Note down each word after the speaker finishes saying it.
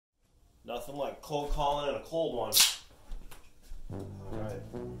Nothing like cold calling and a cold one. Alright.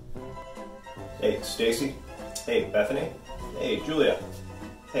 Hey, Stacy. Hey, Bethany. Hey, Julia.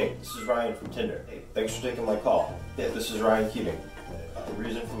 Hey, this is Ryan from Tinder. Hey, thanks for taking my call. Yeah, this is Ryan Keating. The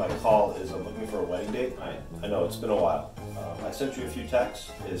reason for my call is I'm looking for a wedding date. I know it's been a while. I sent you a few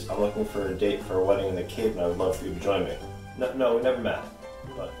texts. I'm looking for a date for a wedding in the Cape, and I would love for you to join me. No, we never met.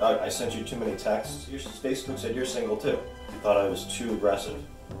 But I sent you too many texts. Facebook said you're single too. You thought I was too aggressive.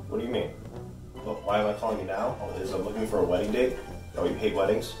 What do you mean? Well, why am I calling you now? I'm looking for a wedding date? Oh, you hate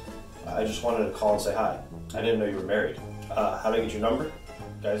weddings? I just wanted to call and say hi. I didn't know you were married. How did I get your number?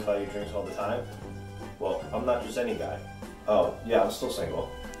 Guys buy you drinks all the time? Well, I'm not just any guy. Oh, yeah, I'm still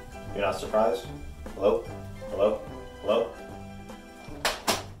single. You're not surprised? Hello? Hello? Hello?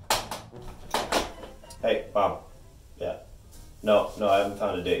 Hey, Mom. Yeah. No, I haven't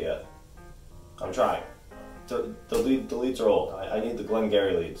found a date yet. I'm trying. The leads are old. I need the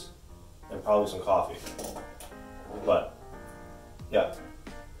Glengarry leads. And probably some coffee. But, yeah.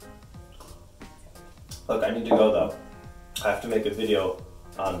 Look, I need to go though. I have to make a video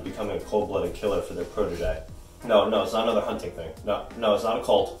on becoming a cold-blooded killer for their protege. No, it's not another hunting thing. No, it's not a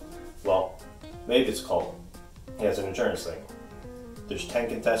cult. Well, maybe it's a cult. Yeah, it's an insurance thing. There's 10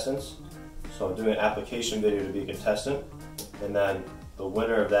 contestants, so I'm doing an application video to be a contestant, and then the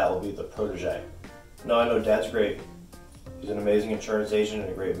winner of that will be the protege. No, I know Dad's great. He's an amazing insurance agent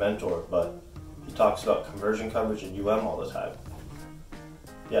and a great mentor, but he talks about conversion coverage and UM all the time.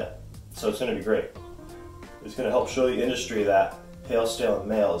 Yeah, so it's going to be great. It's going to help show the industry that pale, stale, and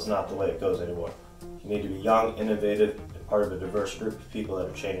male is not the way it goes anymore. You need to be young, innovative, and part of a diverse group of people that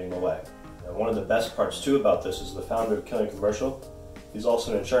are changing the way. And one of the best parts too about this is the founder of Keating Commercial. He's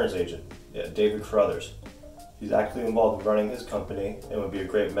also an insurance agent, David Carruthers. He's actively involved in running his company and would be a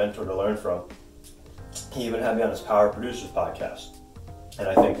great mentor to learn from. He even had me on his Power Producers podcast. And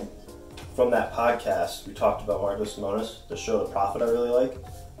I think from that podcast, we talked about Marco Simonis, the show The Profit I really like,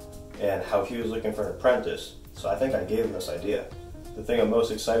 and how he was looking for an apprentice. So I think I gave him this idea. The thing I'm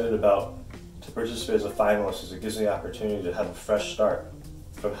most excited about to participate as a finalist is it gives me the opportunity to have a fresh start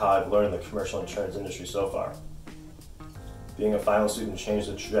from how I've learned the commercial insurance industry so far. Being a finalist even changed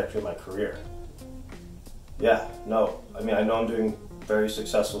the trajectory of my career. Yeah, no, I know I'm doing very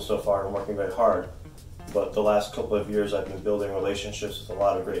successful so far and working very hard, but the last couple of years I've been building relationships with a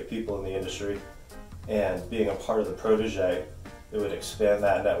lot of great people in the industry, and being a part of the protege, it would expand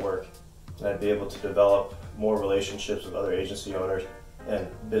that network, and I'd be able to develop more relationships with other agency owners and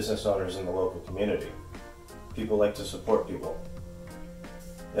business owners in the local community. People like to support people.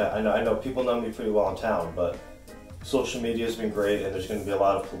 Yeah, I know people know me pretty well in town, but social media has been great, and there's going to be a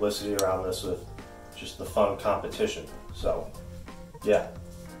lot of publicity around this with just the fun competition. So, yeah,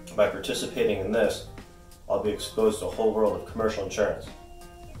 by participating in this, I'll be exposed to a whole world of commercial insurance.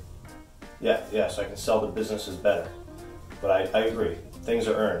 Yeah, so I can sell the businesses better. But I agree, things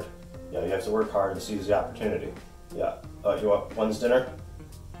are earned. Yeah, you have to work hard and seize the opportunity. Yeah, you want one's dinner?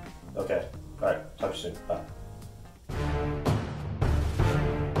 Okay, all right, talk to you soon, bye.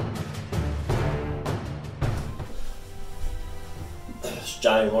 As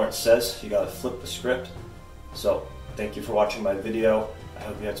Johnny Lawrence says, you gotta flip the script. So, thank you for watching my video. I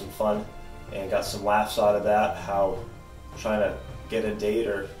hope you had some fun and got some laughs out of that, how trying to get a date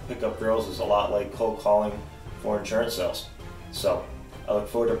or pick up girls is a lot like cold calling for insurance sales. So, I look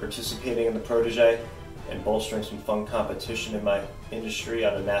forward to participating in the protege and bolstering some fun competition in my industry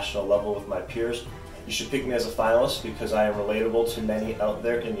on a national level with my peers. You should pick me as a finalist because I am relatable to many out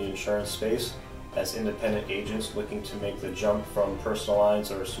there in the insurance space as independent agents looking to make the jump from personal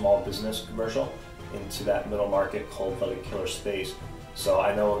lines or a small business commercial into that middle market cold-blooded killer space. So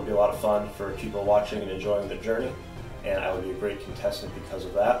I know it would be a lot of fun for people watching and enjoying the journey, and I would be a great contestant because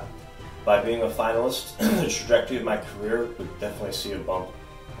of that. By being a finalist, the trajectory of my career would definitely see a bump.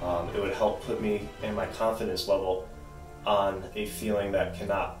 It would help put me and my confidence level on a feeling that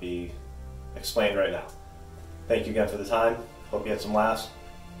cannot be explained right now. Thank you again for the time. Hope you had some laughs.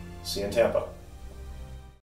 See you in Tampa.